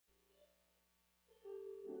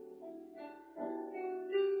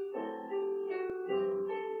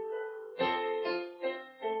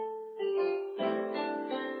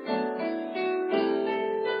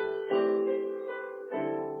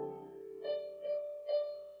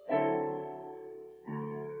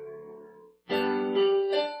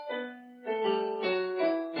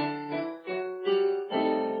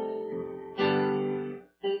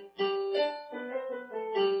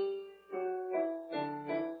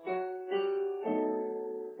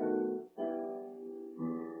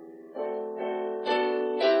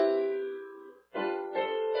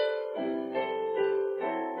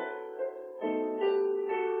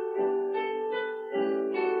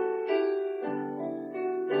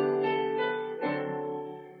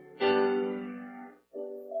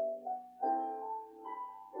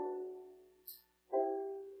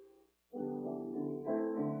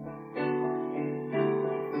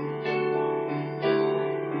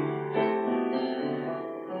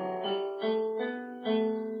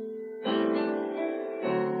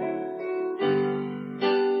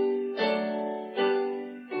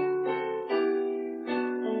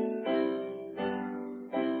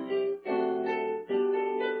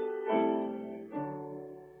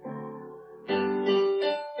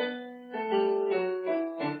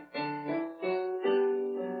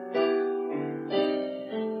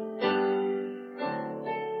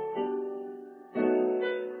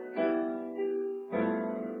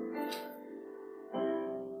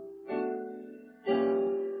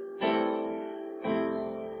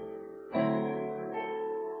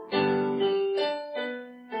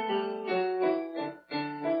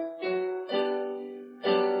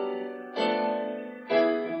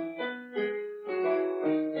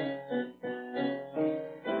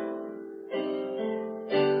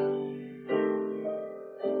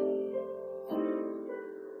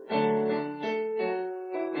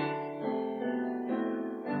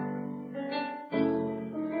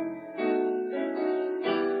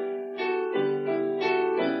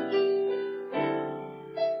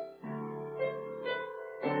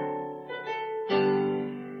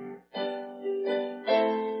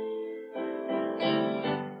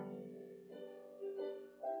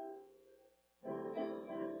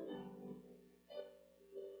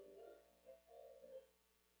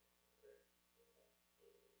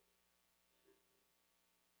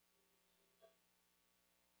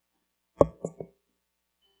Good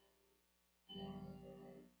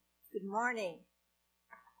morning.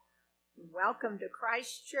 Welcome to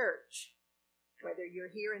Christ Church, whether you're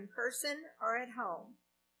here in person or at home.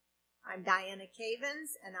 I'm Diana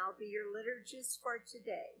Cavens, and I'll be your liturgist for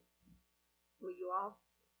today. Will you all?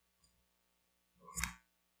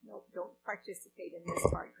 No, don't participate in this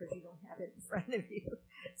part because you don't have it in front of you.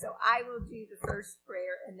 So I will do the first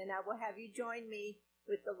prayer, and then I will have you join me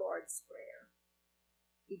with the Lord's Prayer.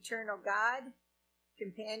 Eternal God,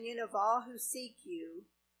 companion of all who seek you,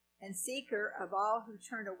 and seeker of all who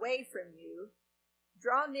turn away from you,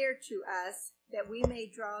 draw near to us that we may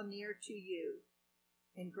draw near to you,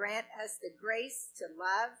 and grant us the grace to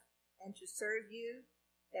love and to serve you,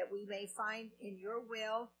 that we may find in your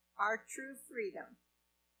will our true freedom.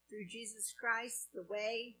 Through Jesus Christ, the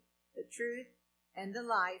way, the truth, and the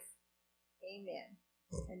life. Amen.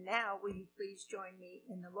 And now will you please join me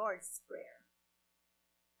in the Lord's Prayer.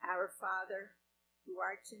 Our Father, who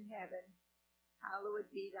art in heaven, hallowed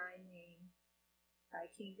be thy name. Thy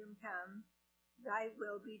kingdom come, thy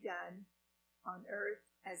will be done, on earth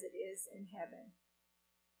as it is in heaven.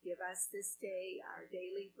 Give us this day our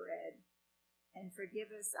daily bread, and forgive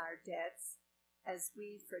us our debts as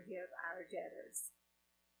we forgive our debtors.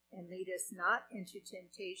 And lead us not into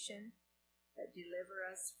temptation, but deliver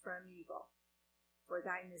us from evil. For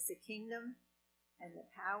thine is the kingdom, and the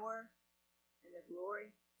power, and the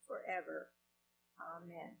glory forever.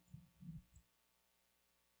 Amen.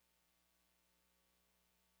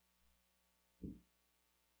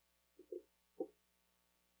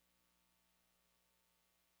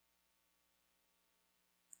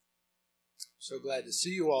 So glad to see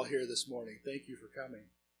you all here this morning. Thank you for coming.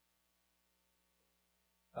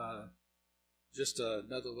 Just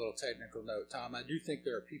another little technical note, Tom. I do think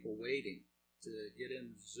there are people waiting to get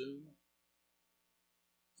in Zoom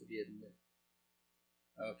to be admitted.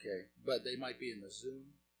 Okay, but they might be in the Zoom.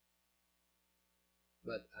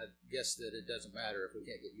 But I guess that it doesn't matter if we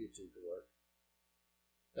can't get YouTube to work.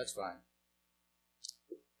 That's fine.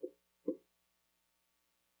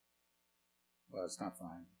 Well, it's not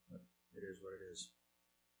fine, but it is what it is.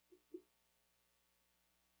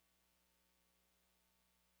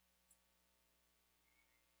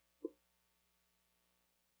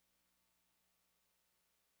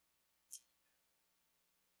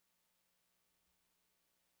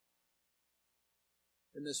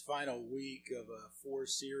 In this final week of a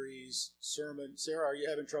 4-series sermon. Sarah, are you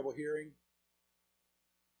having trouble hearing?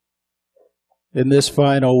 In this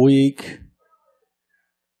final week,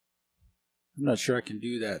 I'm not sure I can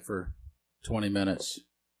do that for 20 minutes.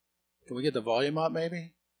 Can we get the volume up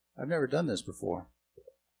maybe? I've never done this before.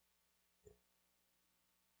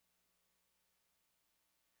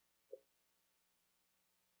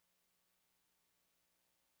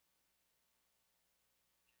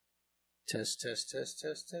 Test, test, test,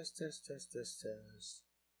 test, test, test, test, test, test.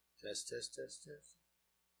 Test, test, test, test.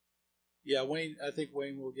 Yeah, Wayne, I think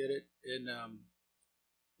Wayne will get it. And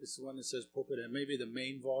it's the one that says pulpit and maybe the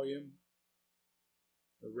main volume,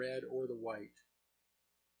 the red or the white.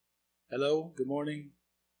 Hello, good morning.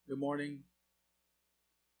 Good morning.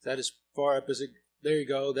 Is that as far up as it? There you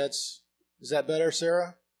go. Is that better,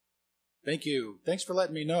 Sarah? Thank you. Thanks for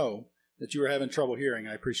letting me know that you were having trouble hearing.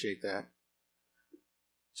 I appreciate that.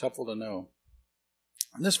 It's helpful to know.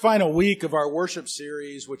 In this final week of our worship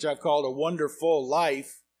series, which I've called A Wonderful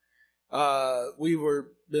Life, we've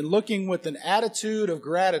been looking with an attitude of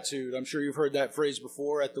gratitude. I'm sure you've heard that phrase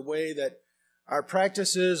before, at the way that our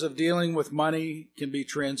practices of dealing with money can be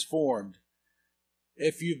transformed.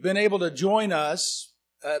 If you've been able to join us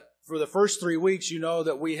for the first 3 weeks, you know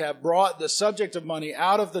that we have brought the subject of money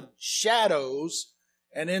out of the shadows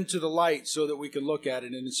and into the light so that we can look at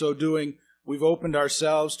it. And in so doing, we've opened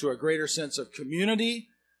ourselves to a greater sense of community,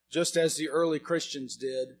 just as the early Christians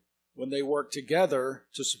did when they worked together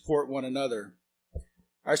to support one another.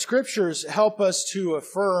 Our scriptures help us to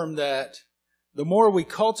affirm that the more we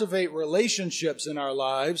cultivate relationships in our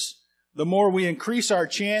lives, the more we increase our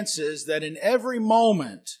chances that in every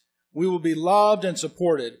moment we will be loved and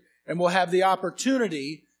supported and will have the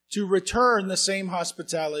opportunity to return the same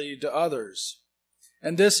hospitality to others.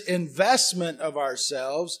 And this investment of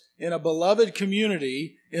ourselves in a beloved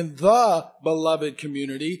community, in the beloved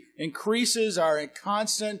community, increases our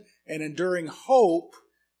constant and enduring hope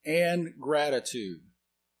and gratitude.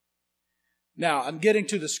 Now, I'm getting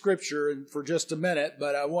to the scripture for just a minute,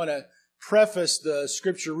 but I want to preface the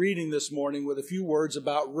scripture reading this morning with a few words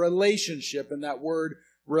about relationship, and that word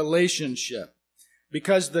relationship.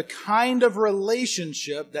 Because the kind of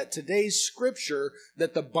relationship that today's scripture,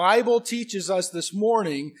 that the Bible teaches us this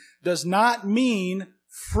morning, does not mean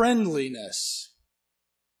friendliness.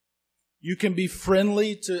 You can be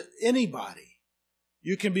friendly to anybody.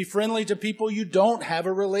 You can be friendly to people you don't have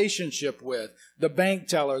a relationship with. The bank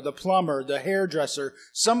teller, the plumber, the hairdresser,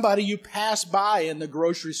 somebody you pass by in the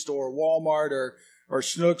grocery store, Walmart or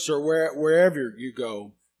Schnucks or wherever you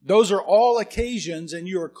go. Those are all occasions, and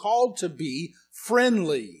you are called to be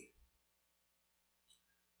friendly.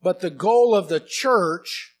 But the goal of the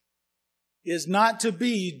church is not to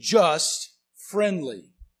be just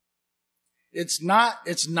friendly. It's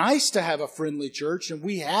nice to have a friendly church, and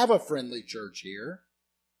we have a friendly church here.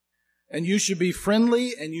 And you should be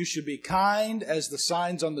friendly and you should be kind, as the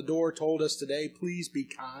signs on the door told us today. Please be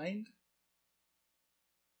kind.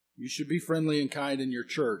 You should be friendly and kind in your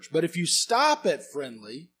church. But if you stop at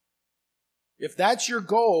friendly, if that's your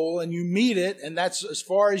goal and you meet it and that's as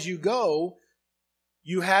far as you go,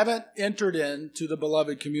 you haven't entered into the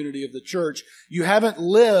beloved community of the church. You haven't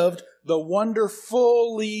lived the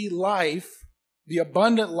wonderfully life, the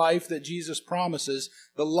abundant life that Jesus promises.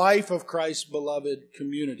 The life of Christ's beloved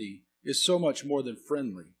community is so much more than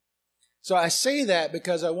friendly. So I say that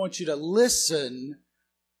because I want you to listen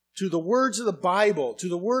to the words of the Bible, to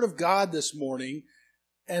the Word of God this morning,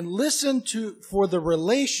 and listen for the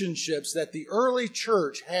relationships that the early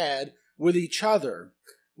church had with each other.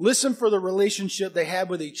 Listen for the relationship they had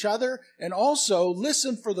with each other, and also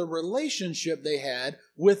listen for the relationship they had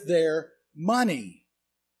with their money.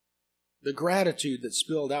 The gratitude that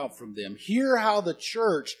spilled out from them. Hear how the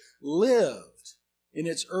church lived in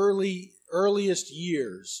its earliest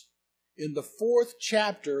years, in the 4th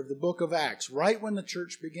chapter of the book of Acts, right when the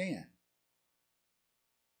church began.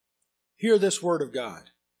 Hear this word of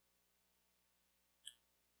God.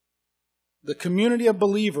 The community of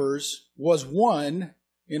believers was one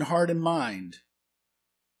in heart and mind,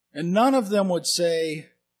 and none of them would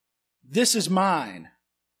say, "This is mine,"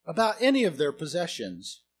 about any of their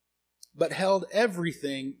possessions, but held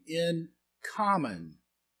everything in common.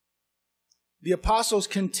 The apostles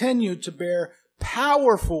continued to bear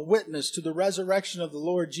powerful witness to the resurrection of the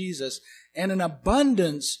Lord Jesus, and an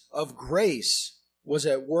abundance of grace was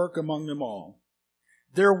at work among them all.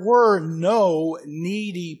 There were no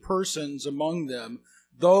needy persons among them.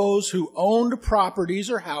 Those who owned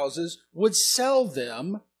properties or houses would sell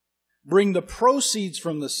them, bring the proceeds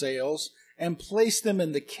from the sales, and place them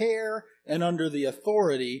in the care and under the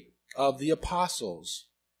authority of the apostles.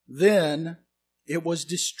 Then it was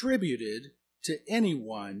distributed to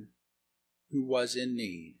anyone who was in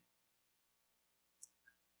need.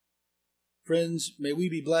 Friends, may we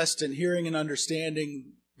be blessed in hearing and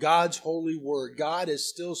understanding God's holy word. God is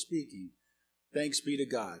still speaking. Thanks be to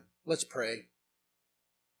God. Let's pray.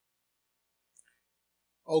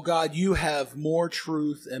 Oh God, you have more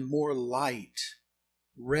truth and more light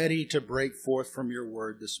ready to break forth from your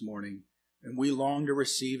word this morning, and we long to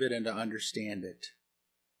receive it and to understand it.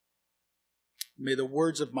 May the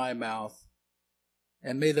words of my mouth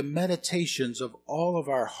and may the meditations of all of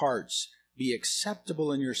our hearts be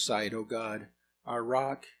acceptable in your sight, O God, our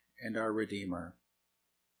rock and our Redeemer.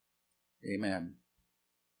 Amen.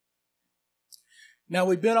 Now,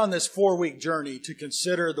 we've been on this 4-week journey to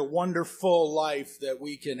consider the wonderful life that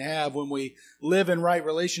we can have when we live in right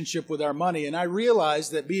relationship with our money. And I realize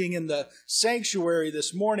that being in the sanctuary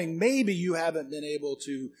this morning, maybe you haven't been able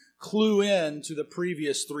to clue in to the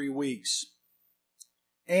previous 3 weeks.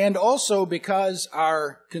 And also because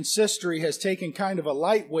our consistory has taken kind of a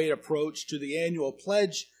lightweight approach to the annual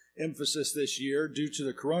pledge emphasis this year due to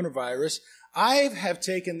the coronavirus, I have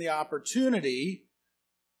taken the opportunity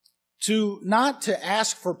to not to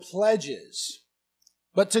ask for pledges,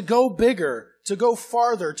 but to go bigger, to go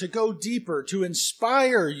farther, to go deeper, to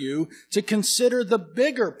inspire you to consider the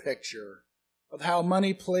bigger picture of how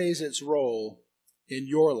money plays its role in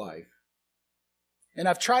your life. And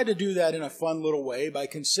I've tried to do that in a fun little way by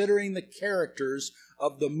considering the characters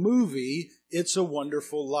of the movie It's a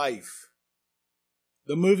Wonderful Life.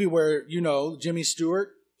 The movie where, Jimmy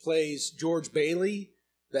Stewart plays George Bailey,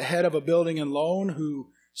 the head of a building and loan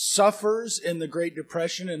who suffers in the Great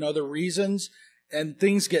Depression and other reasons, and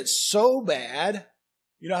things get so bad.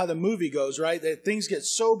 You know how the movie goes, right? That things get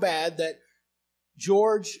so bad that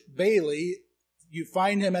George Bailey, you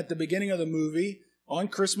find him at the beginning of the movie on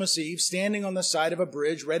Christmas Eve, standing on the side of a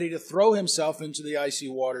bridge, ready to throw himself into the icy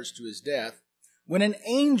waters to his death, when an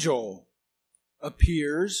angel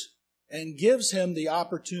appears and gives him the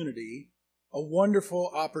opportunity, a wonderful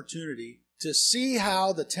opportunity, to see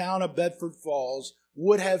how the town of Bedford Falls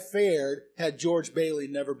would have fared had George Bailey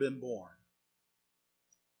never been born.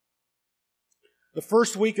 The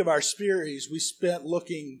first week of our series, we spent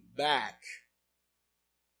looking back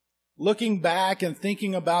and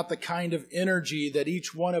thinking about the kind of energy that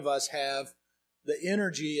each one of us have the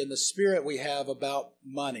energy and the spirit we have about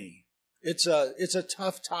money. It's a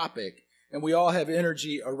tough topic, and we all have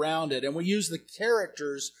energy around it. And we use the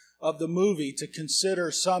characters of the movie to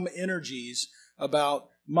consider some energies about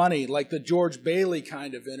money, like the George Bailey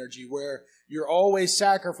kind of energy, where you're always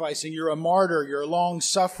sacrificing, you're a martyr, you're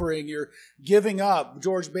long-suffering, you're giving up.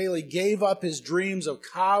 George Bailey gave up his dreams of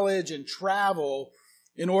college and travel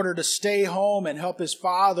in order to stay home and help his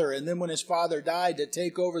father, and then when his father died, to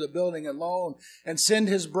take over the building and loan and send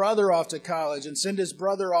his brother off to college and send his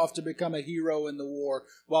brother off to become a hero in the war,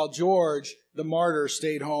 while George, the martyr,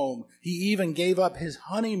 stayed home. He even gave up his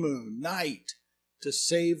honeymoon night to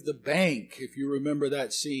save the bank, if you remember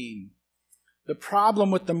that scene. The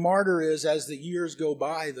problem with the martyr is, as the years go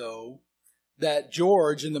by, though, that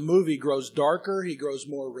George in the movie grows darker, he grows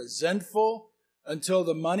more resentful, until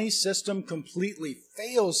the money system completely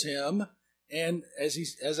fails him, and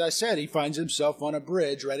as I said, he finds himself on a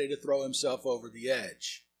bridge ready to throw himself over the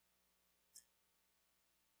edge.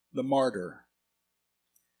 The martyr.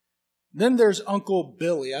 Then there's Uncle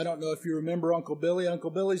Billy. I don't know if you remember Uncle Billy. Uncle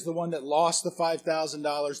Billy's the one that lost the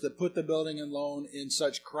 $5,000 that put the building and loan in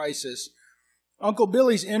such crisis. Uncle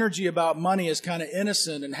Billy's energy about money is kind of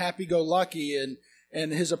innocent and happy-go-lucky,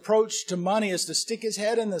 and his approach to money is to stick his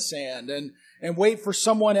head in the sand and wait for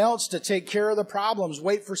someone else to take care of the problems,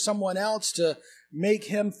 wait for someone else to make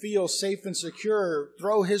him feel safe and secure,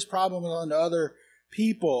 throw his problems onto other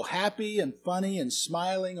people, happy and funny and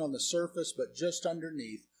smiling on the surface, but just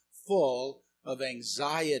underneath, full of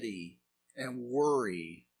anxiety and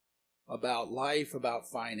worry about life, about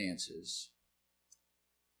finances.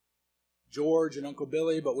 George and Uncle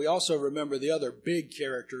Billy, but we also remember the other big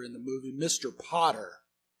character in the movie, Mr. Potter,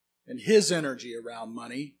 and his energy around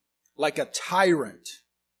money, like a tyrant.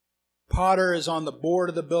 Potter is on the board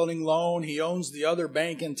of the building loan. He owns the other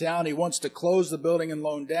bank in town. He wants to close the building and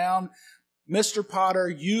loan down. Mr. Potter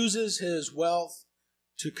uses his wealth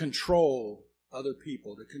to control other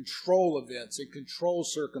people, to control events and control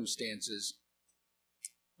circumstances.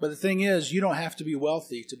 But the thing is, you don't have to be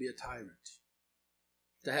wealthy to be a tyrant,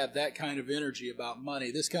 to have that kind of energy about money.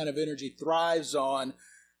 This kind of energy thrives on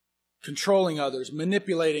controlling others,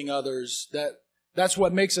 manipulating others. That's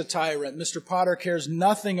what makes a tyrant. Mr. Potter cares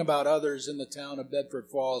nothing about others in the town of Bedford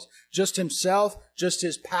Falls, just himself, just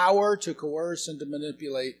his power to coerce and to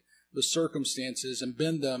manipulate the circumstances and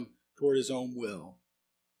bend them toward his own will.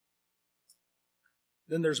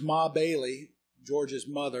 Then there's Ma Bailey, George's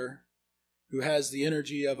mother, who has the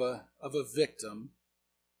energy of a victim.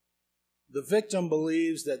 The victim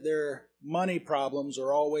believes that their money problems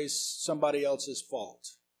are always somebody else's fault.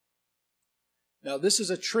 Now, this is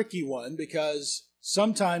a tricky one because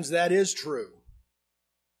sometimes that is true.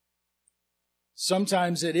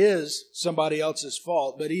 Sometimes it is somebody else's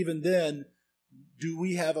fault, but even then, do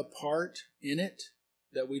we have a part in it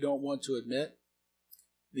that we don't want to admit?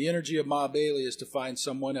 The energy of Ma Bailey is to find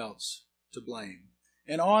someone else to blame.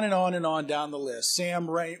 And on and on and on down the list. Sam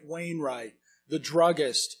Wainwright, the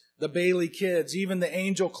druggist, the Bailey kids, even the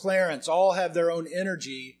angel Clarence, all have their own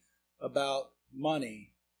energy about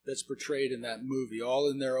money that's portrayed in that movie, all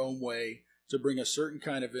in their own way to bring a certain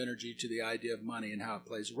kind of energy to the idea of money and how it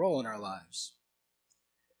plays a role in our lives.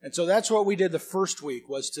 And so that's what we did the first week,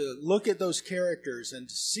 was to look at those characters and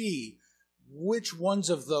to see which ones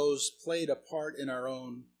of those played a part in our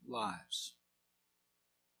own lives.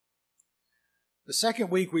 The second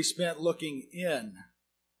week we spent looking in.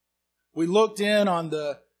 We looked in on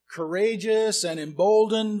the courageous and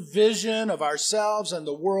emboldened vision of ourselves and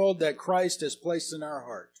the world that Christ has placed in our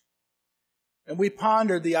heart. And we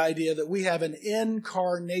pondered the idea that we have an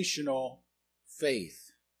incarnational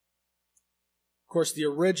faith. Of course, the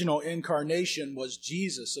original incarnation was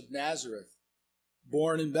Jesus of Nazareth,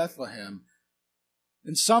 born in Bethlehem.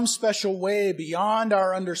 In some special way, beyond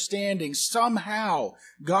our understanding, somehow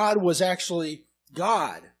God was actually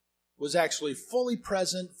fully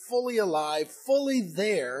present, fully alive, fully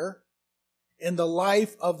there in the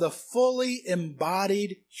life of the fully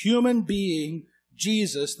embodied human being,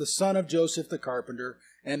 Jesus, the son of Joseph the carpenter,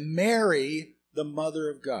 and Mary, the mother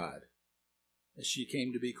of God, as she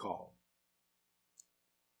came to be called.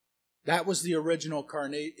 That was the original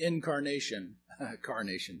incarnation.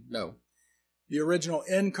 The original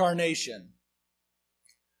incarnation.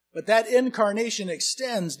 But that incarnation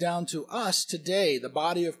extends down to us today, the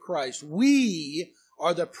body of Christ. We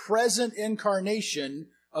are the present incarnation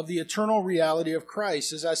of the eternal reality of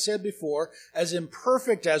Christ. As I said before, as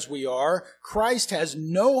imperfect as we are, Christ has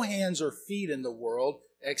no hands or feet in the world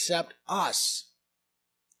except us.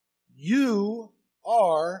 You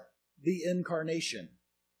are the incarnation.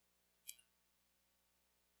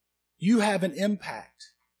 You have an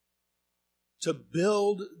impact. to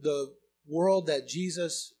build the world that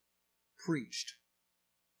Jesus preached.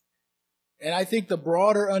 And I think the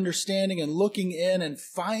broader understanding and looking in and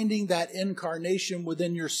finding that incarnation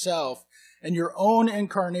within yourself and your own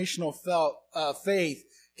incarnational faith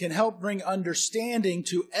can help bring understanding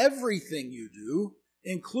to everything you do,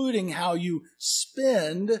 including how you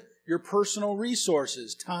spend your personal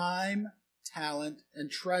resources, time, talent, and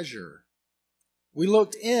treasure. We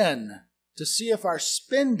looked in to see if our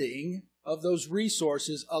spending of those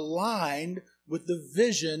resources aligned with the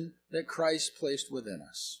vision that Christ placed within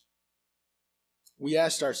us. We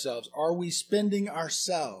asked ourselves, are we spending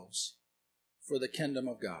ourselves for the kingdom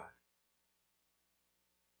of God?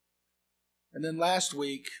 And then last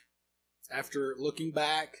week, after looking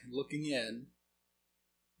back, looking in,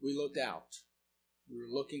 we looked out. We were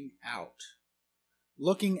looking out.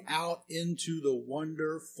 Looking out into the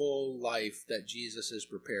wonderful life that Jesus is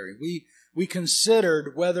preparing. We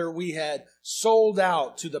considered whether we had sold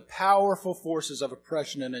out to the powerful forces of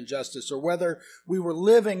oppression and injustice, or whether we were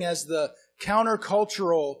living as the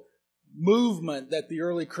countercultural movement that the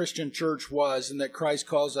early Christian church was and that Christ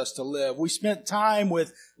calls us to live. We spent time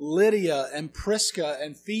with Lydia and Prisca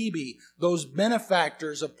and Phoebe, those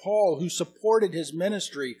benefactors of Paul who supported his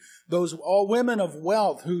ministry, those all women of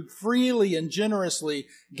wealth who freely and generously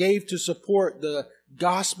gave to support the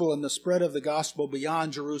gospel and the spread of the gospel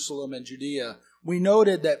beyond Jerusalem and Judea. We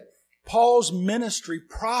noted that Paul's ministry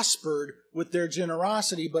prospered with their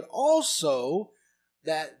generosity, but also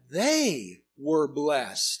that they were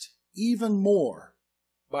blessed even more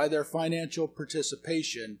by their financial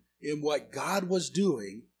participation in what God was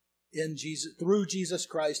doing in Jesus, through Jesus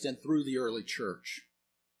Christ and through the early church.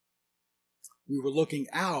 We were looking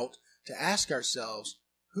out to ask ourselves,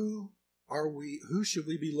 who should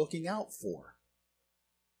we be looking out for?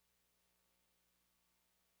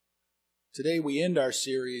 Today we end our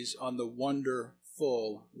series on the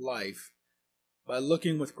wonderful life by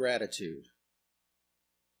looking with gratitude.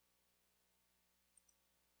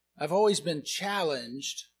 I've always been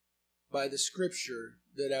challenged by the scripture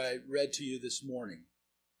that I read to you this morning.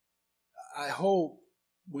 I hope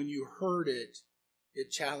when you heard it,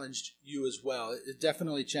 it challenged you as well. It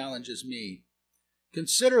definitely challenges me.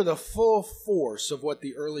 Consider the full force of what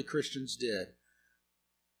the early Christians did.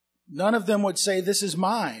 None of them would say, "This is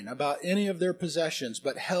mine," about any of their possessions,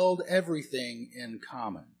 but held everything in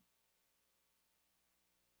common.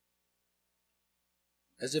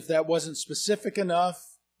 As if that wasn't specific enough,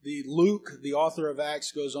 Luke, the author of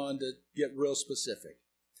Acts, goes on to get real specific.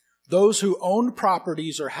 Those who owned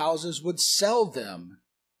properties or houses would sell them,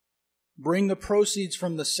 bring the proceeds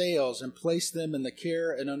from the sales, and place them in the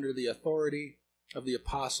care and under the authority of the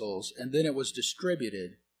apostles, and then it was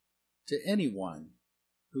distributed to anyone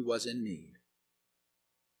who was in need.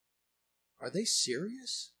 Are they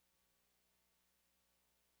serious?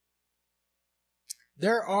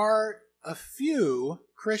 There are a few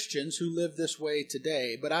Christians who live this way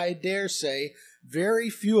today, but I dare say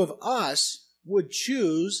very few of us would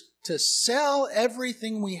choose to sell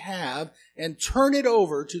everything we have and turn it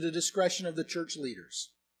over to the discretion of the church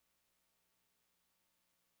leaders.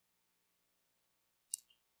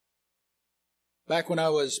 Back when I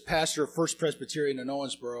was pastor of First Presbyterian in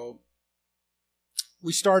Owensboro,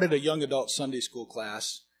 we started a young adult Sunday school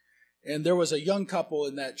class, and there was a young couple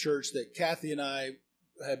in that church that Kathy and I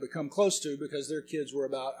had become close to because their kids were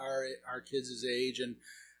about our kids' age, and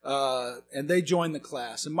they joined the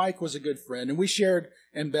class. And Mike was a good friend, and we shared,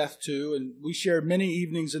 and Beth too, and we shared many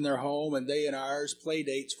evenings in their home, and they and ours, play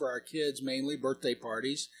dates for our kids, mainly birthday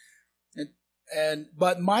parties.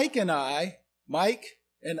 But Mike and I,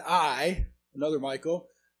 another Michael,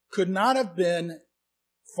 could not have been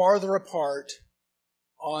farther apart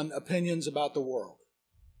on opinions about the world.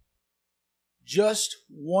 Just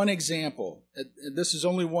one example. This is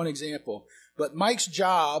only one example. But Mike's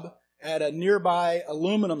job at a nearby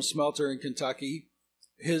aluminum smelter in Kentucky,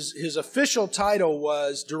 his official title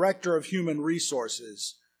was Director of Human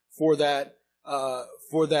Resources for that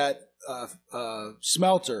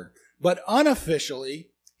smelter. But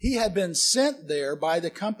unofficially, he had been sent there by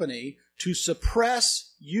the company to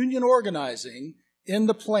suppress union organizing in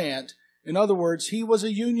the plant. In other words, he was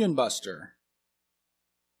a union buster.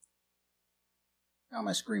 Now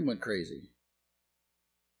my screen went crazy.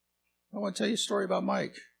 I want to tell you a story about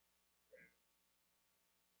Mike.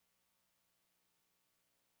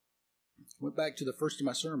 Went back to the first of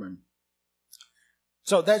my sermon.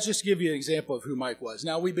 So that's just to give you an example of who Mike was.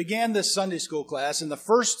 Now we began this Sunday school class, and the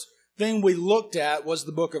first thing we looked at was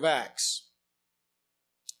the book of Acts.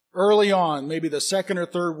 Early on, maybe the second or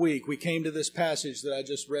third week, we came to this passage that I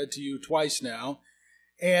just read to you twice now.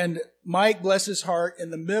 And Mike, bless his heart, in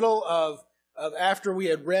the middle of after we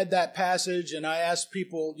had read that passage and I asked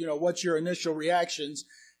people, what's your initial reactions?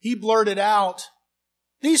 He blurted out,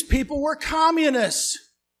 these people were communists.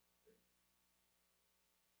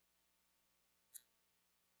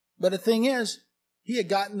 But the thing is, he had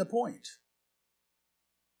gotten the point.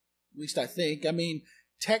 At least I think.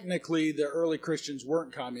 Technically, the early Christians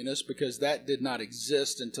weren't communists because that did not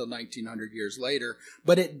exist until 1900 years later.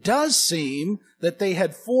 But it does seem that they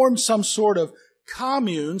had formed some sort of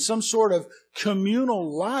commune, some sort of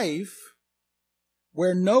communal life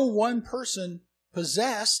where no one person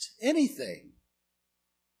possessed anything.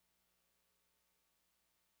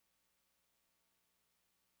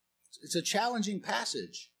 It's a challenging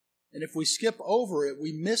passage. And if we skip over it,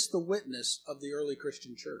 we miss the witness of the early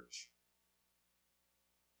Christian church.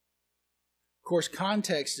 Of course,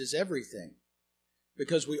 context is everything,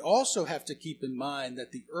 because we also have to keep in mind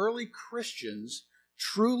that the early Christians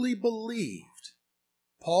truly believed,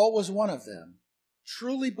 Paul was one of them,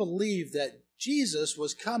 truly believed that Jesus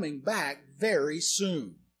was coming back very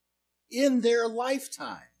soon, in their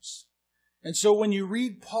lifetimes. And so when you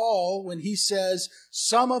read Paul, when he says,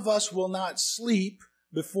 some of us will not sleep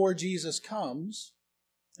before Jesus comes,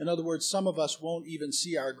 in other words, some of us won't even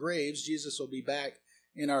see our graves, Jesus will be back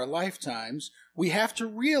in our lifetimes, we have to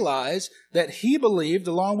realize that he believed,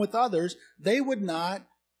 along with others,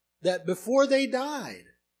 that before they died,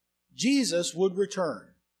 Jesus would return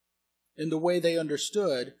in the way they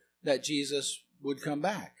understood that Jesus would come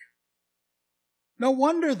back. No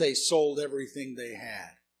wonder they sold everything they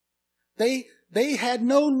had. They had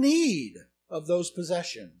no need of those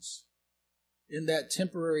possessions in that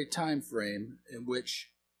temporary time frame in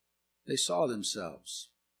which they saw themselves.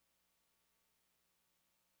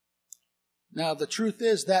 Now, the truth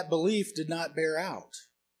is that belief did not bear out,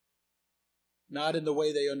 not in the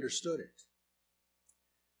way they understood it.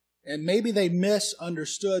 And maybe they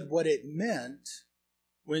misunderstood what it meant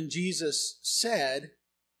when Jesus said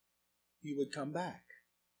he would come back.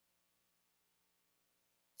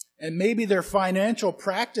 And maybe their financial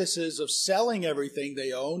practices of selling everything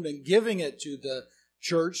they owned and giving it to the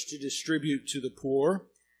church to distribute to the poor,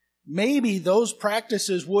 maybe those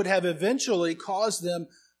practices would have eventually caused them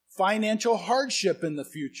financial hardship in the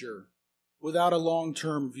future without a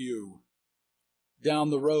long-term view down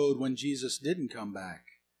the road when Jesus didn't come back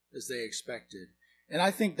as they expected. And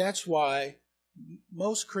I think that's why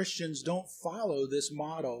most Christians don't follow this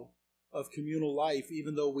model of communal life,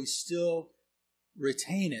 even though we still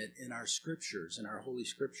retain it in our scriptures, in our Holy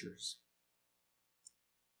Scriptures.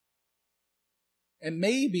 And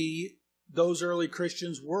maybe those early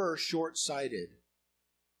Christians were short-sighted.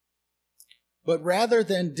 But rather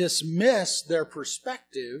than dismiss their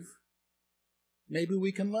perspective, maybe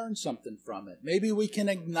we can learn something from it. Maybe we can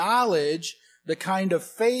acknowledge the kind of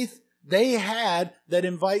faith they had that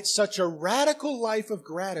invites such a radical life of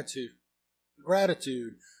gratitude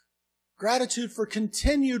for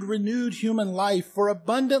continued renewed human life, for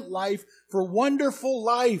abundant life, for wonderful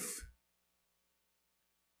life.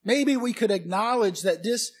 Maybe we could acknowledge that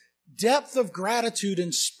this depth of gratitude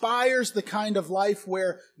inspires the kind of life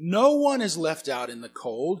where no one is left out in the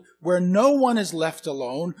cold, where no one is left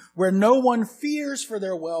alone, where no one fears for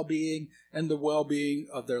their well-being and the well-being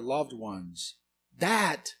of their loved ones.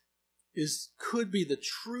 That could be the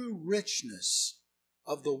true richness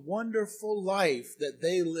of the wonderful life that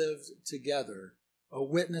they lived together, a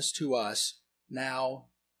witness to us now,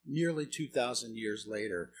 nearly 2,000 years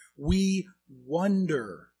later. We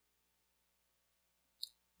wonder.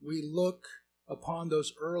 We look upon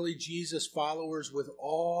those early Jesus followers with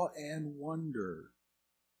awe and wonder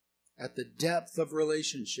at the depth of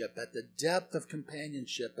relationship, at the depth of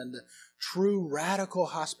companionship, and the true radical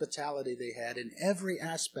hospitality they had in every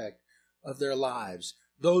aspect of their lives.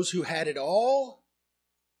 Those who had it all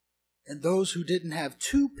and those who didn't have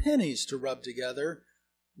two pennies to rub together,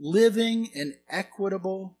 living in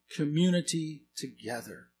equitable community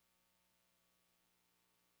together.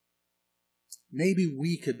 Maybe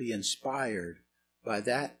we could be inspired by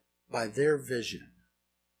their vision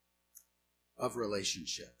of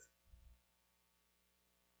relationship.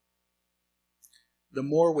 The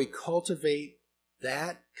more we cultivate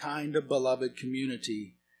that kind of beloved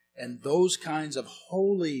community and those kinds of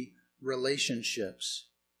holy relationships,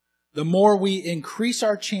 the more we increase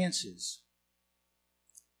our chances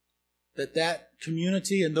that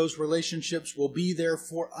community and those relationships will be there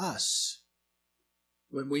for us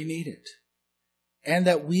when we need it. And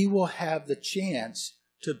that we will have the chance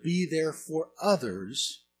to be there for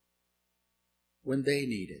others when they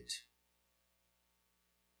need it.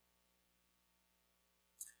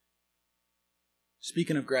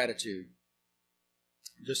 Speaking of gratitude,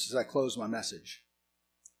 just as I close my message,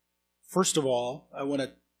 First of all, I want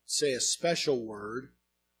to say a special word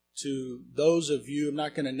to those of you, I'm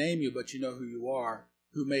not going to name you, but you know who you are,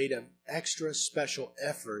 who made an extra special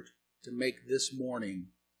effort to make this morning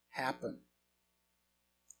happen.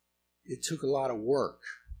 It took a lot of work,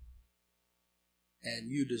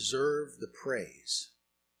 and you deserve the praise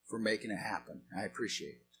for making it happen. I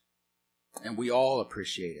appreciate it, and we all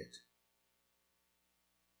appreciate it.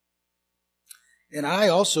 And I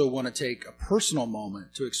also want to take a personal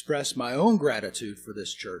moment to express my own gratitude for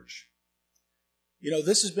this church. You know,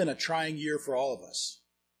 this has been a trying year for all of us,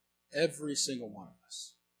 every single one of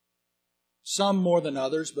us. Some more than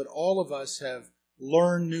others, but all of us have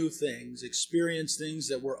learned new things, experienced things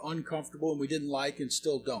that were uncomfortable and we didn't like and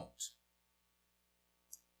still don't.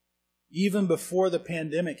 Even before the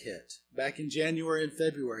pandemic hit, back in January and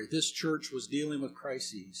February, this church was dealing with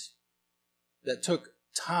crises that took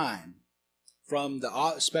time from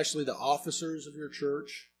especially the officers of your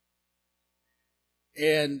church.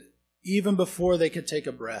 And even before they could take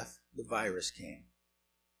a breath, the virus came.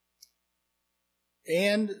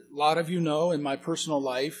 And a lot of you know, in my personal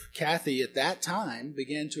life, Kathy at that time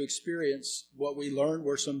began to experience what we learned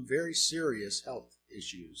were some very serious health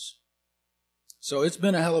issues. So it's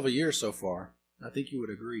been a hell of a year so far. I think you would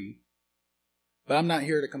agree. But I'm not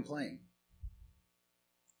here to complain.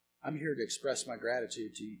 I'm here to express my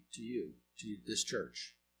gratitude to you, to this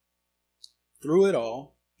church. Through it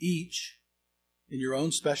all, each, in your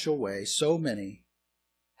own special way, so many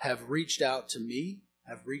have reached out to me,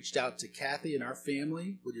 have reached out to Kathy and our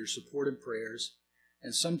family with your support and prayers,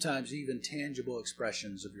 and sometimes even tangible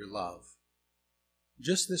expressions of your love.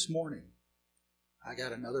 Just this morning, I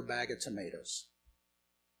got another bag of tomatoes,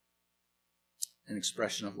 an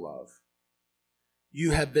expression of love.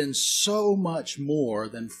 You have been so much more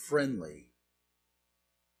than friendly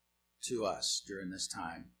to us during this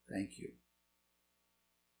time. Thank you.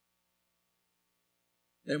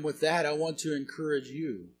 And with that, I want to encourage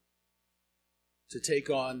you to take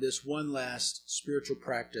on this one last spiritual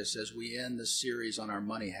practice as we end this series on our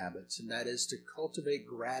money habits, and that is to cultivate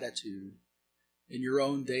gratitude in your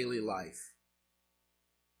own daily life.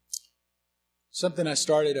 Something I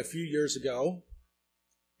started a few years ago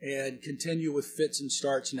and continue with fits and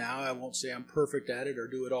starts now. I won't say I'm perfect at it or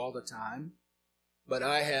do it all the time, but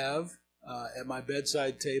I have at my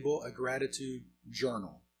bedside table a gratitude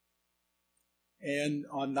journal. And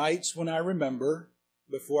on nights when I remember,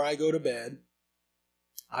 before I go to bed,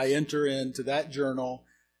 I enter into that journal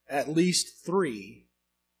at least 3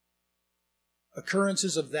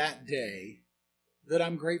 occurrences of that day that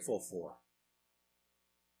I'm grateful for.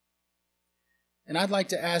 And I'd like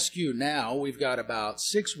to ask you now, we've got about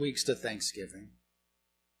 6 weeks to Thanksgiving,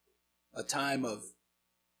 a time of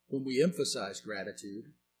when we emphasize gratitude,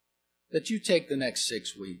 that you take the next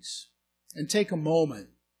 6 weeks and take a moment.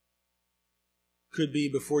 Could be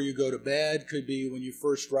before you go to bed, could be when you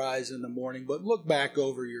first rise in the morning, but look back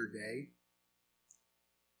over your day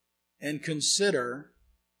and consider,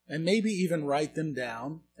 and maybe even write them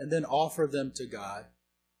down, and then offer them to God.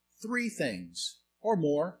 3 things, or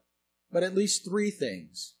more, but at least 3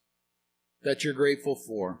 things that you're grateful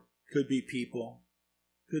for. Could be people,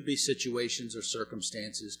 could be situations or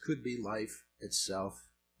circumstances, could be life itself,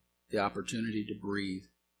 the opportunity to breathe.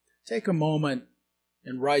 Take a moment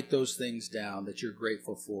and write those things down that you're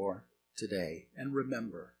grateful for today. And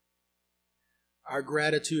remember, our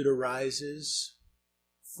gratitude arises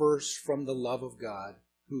first from the love of God,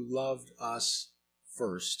 who loved us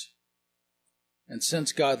first. And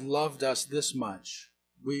since God loved us this much,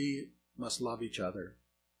 we must love each other.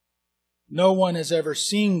 No one has ever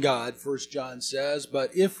seen God, 1 John says,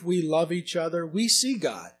 but if we love each other, we see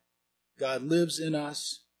God. God lives in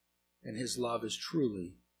us, and his love is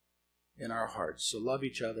truly in our hearts. So love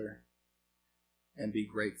each other and be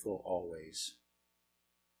grateful always.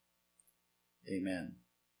 Amen.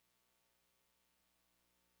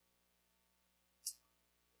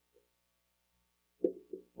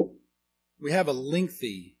 We have a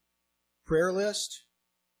lengthy prayer list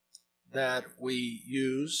that we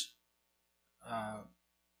use.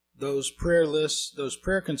 Those prayer lists, those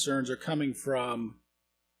prayer concerns are coming from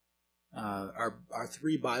our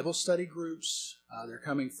 3 Bible study groups. They're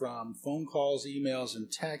coming from phone calls, emails,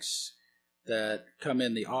 and texts that come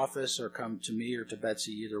in the office or come to me or to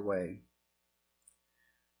Betsy, either way.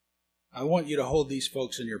 I want you to hold these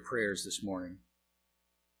folks in your prayers this morning.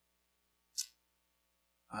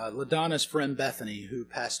 LaDonna's friend Bethany, who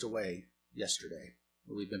passed away yesterday,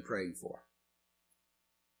 who we've been praying for.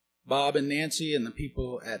 Bob and Nancy and the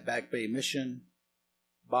people at Back Bay Mission.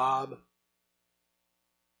 Bob,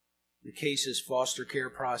 the Case's foster care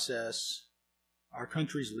process, our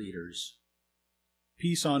country's leaders,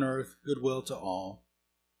 peace on earth, goodwill to all.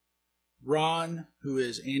 Ron, who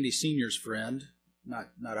is Andy Sr.'s friend,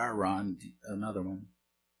 not our Ron, another one.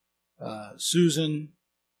 Susan,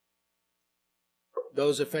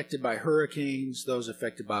 those affected by hurricanes, those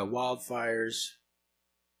affected by wildfires.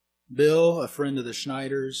 Bill, a friend of the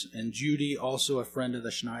Schneiders, and Judy, also a friend of the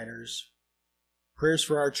Schneiders. Prayers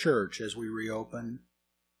for our church as we reopen.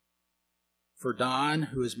 For Don,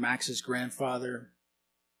 who is Max's grandfather.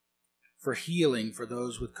 For healing for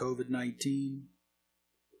those with COVID-19.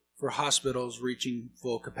 For hospitals reaching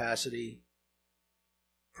full capacity.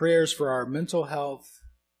 Prayers for our mental health.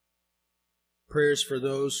 Prayers for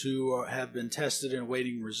those who have been tested and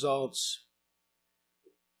awaiting results.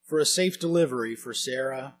 For a safe delivery for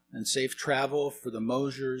Sarah and safe travel for the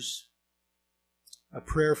Mosiers. A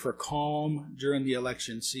prayer for calm during the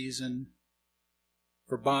election season.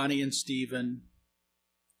 For Bonnie and Stephen.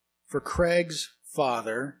 For Craig's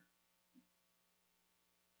father.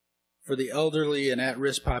 For the elderly and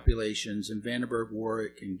at-risk populations in Vandenberg,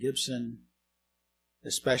 Warwick, and Gibson.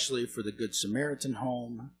 Especially for the Good Samaritan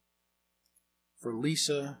Home. For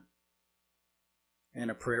Lisa.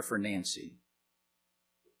 And a prayer for Nancy.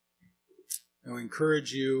 I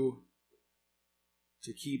encourage you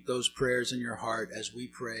to keep those prayers in your heart as we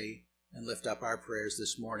pray and lift up our prayers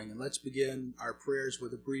this morning. And let's begin our prayers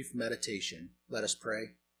with a brief meditation. Let us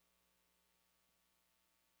pray.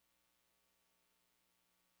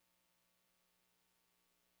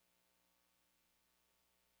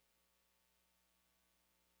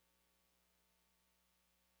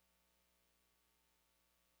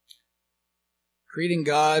 Creating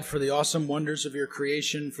God, for the awesome wonders of your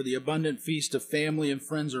creation, for the abundant feast of family and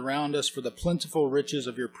friends around us, for the plentiful riches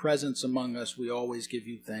of your presence among us, we always give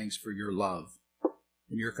you thanks for your love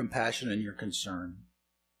and your compassion and your concern.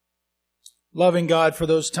 Loving God, for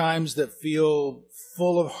those times that feel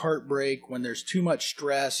full of heartbreak, when there's too much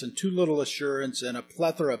stress and too little assurance and a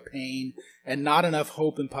plethora of pain and not enough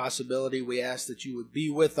hope and possibility, we ask that you would be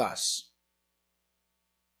with us.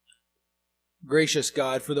 Gracious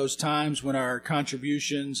God, for those times when our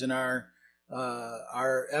contributions and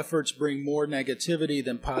our efforts bring more negativity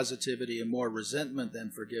than positivity and more resentment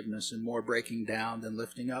than forgiveness and more breaking down than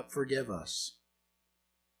lifting up, forgive us.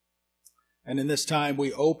 And in this time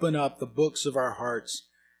we open up the books of our hearts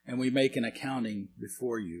and we make an accounting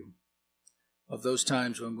before you of those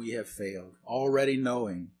times when we have failed, already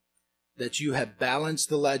knowing that you have balanced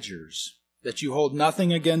the ledgers, that you hold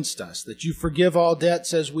nothing against us, that you forgive all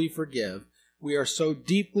debts as we forgive. We are so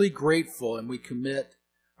deeply grateful, and we commit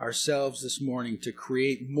ourselves this morning to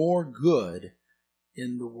create more good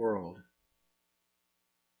in the world.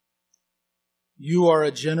 You are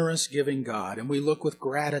a generous, giving God, and we look with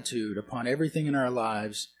gratitude upon everything in our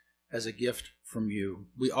lives as a gift from you.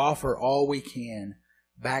 We offer all we can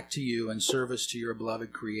back to you in service to your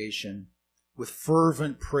beloved creation with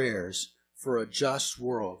fervent prayers for a just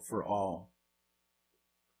world for all.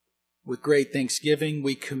 With great thanksgiving,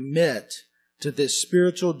 we commit to this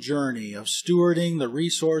spiritual journey of stewarding the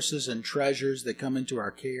resources and treasures that come into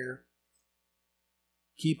our care.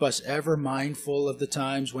 Keep us ever mindful of the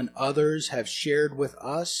times when others have shared with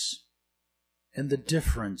us and the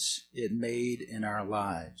difference it made in our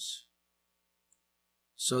lives,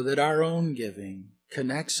 so that our own giving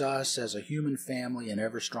connects us as a human family in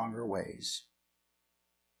ever stronger ways.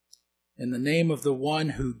 In the name of the one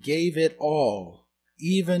who gave it all,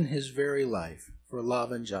 even his very life, for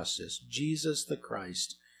love and justice, Jesus the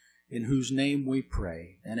Christ, in whose name we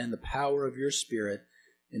pray, and in the power of your Spirit,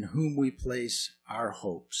 in whom we place our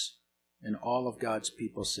hopes. And all of God's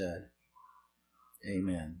people said,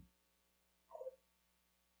 Amen.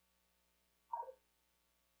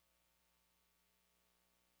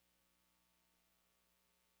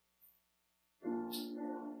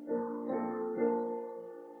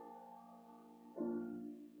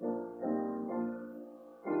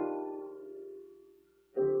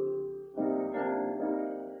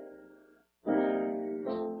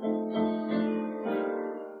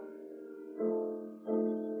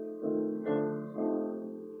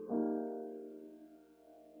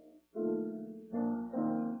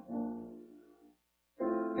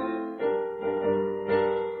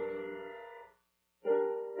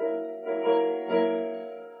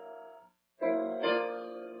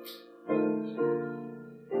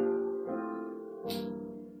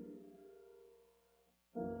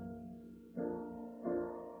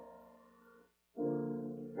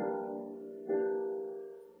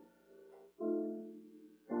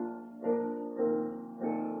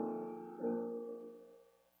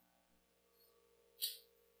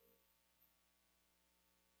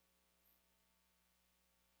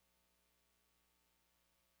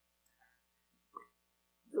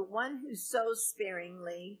 one who sows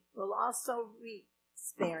sparingly will also reap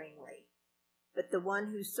sparingly, but the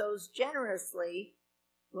one who sows generously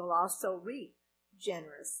will also reap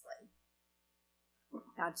generously.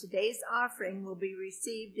 Now today's offering will be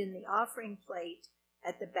received in the offering plate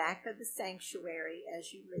at the back of the sanctuary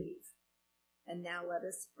as you leave. And now let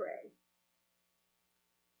us pray.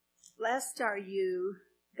 Blessed are you,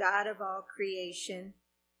 God of all creation.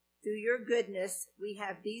 Through your goodness, we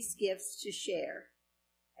have these gifts to share.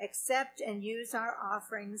 Accept and use our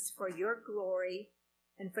offerings for your glory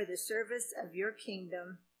and for the service of your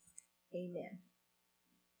kingdom. Amen.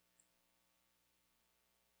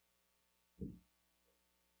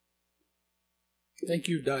 Thank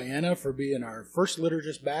you, Diana, for being our first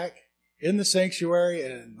liturgist back in the sanctuary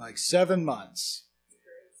in like 7 months.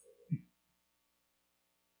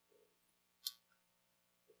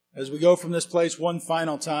 As we go from this place one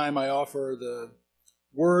final time, I offer the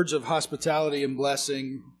words of hospitality and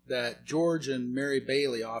blessing that George and Mary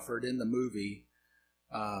Bailey offered in the movie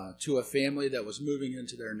to a family that was moving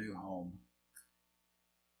into their new home.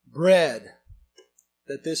 Bread,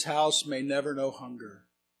 that this house may never know hunger.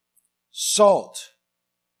 Salt,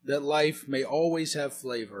 that life may always have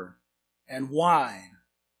flavor. And wine,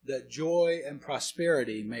 that joy and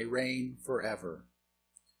prosperity may reign forever.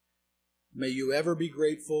 May you ever be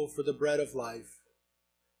grateful for the bread of life,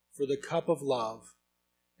 for the cup of love,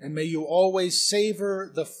 and may you always savor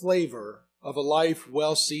the flavor of a life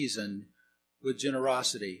well seasoned with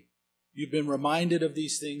generosity. You've been reminded of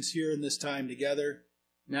these things here in this time together.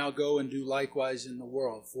 Now go and do likewise in the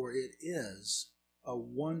world, for it is a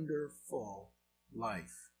wonderful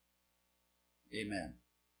life. Amen.